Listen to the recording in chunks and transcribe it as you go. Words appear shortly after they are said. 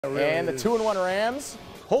And the 2-1 Rams,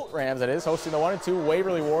 Holt Rams that is, hosting the 1-2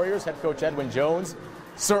 Waverly Warriors. Head coach Edwin Jones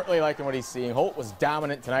certainly liking what he's seeing. Holt was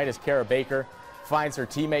dominant tonight as Kara Baker finds her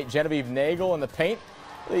teammate Genevieve Nagel in the paint.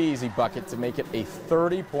 The easy bucket to make it a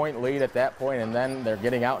 30-point lead at that point, and then they're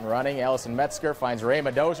getting out and running. Allison Metzger finds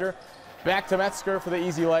Rayma Dozier. Back to Metzger for the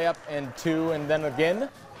easy layup and two, and then again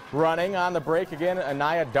running on the break again.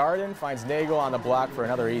 Anaya Darden finds Nagel on the block for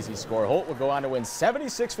another easy score. Holt will go on to win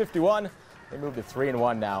 76-51. They move to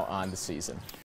 3-1 now on the season.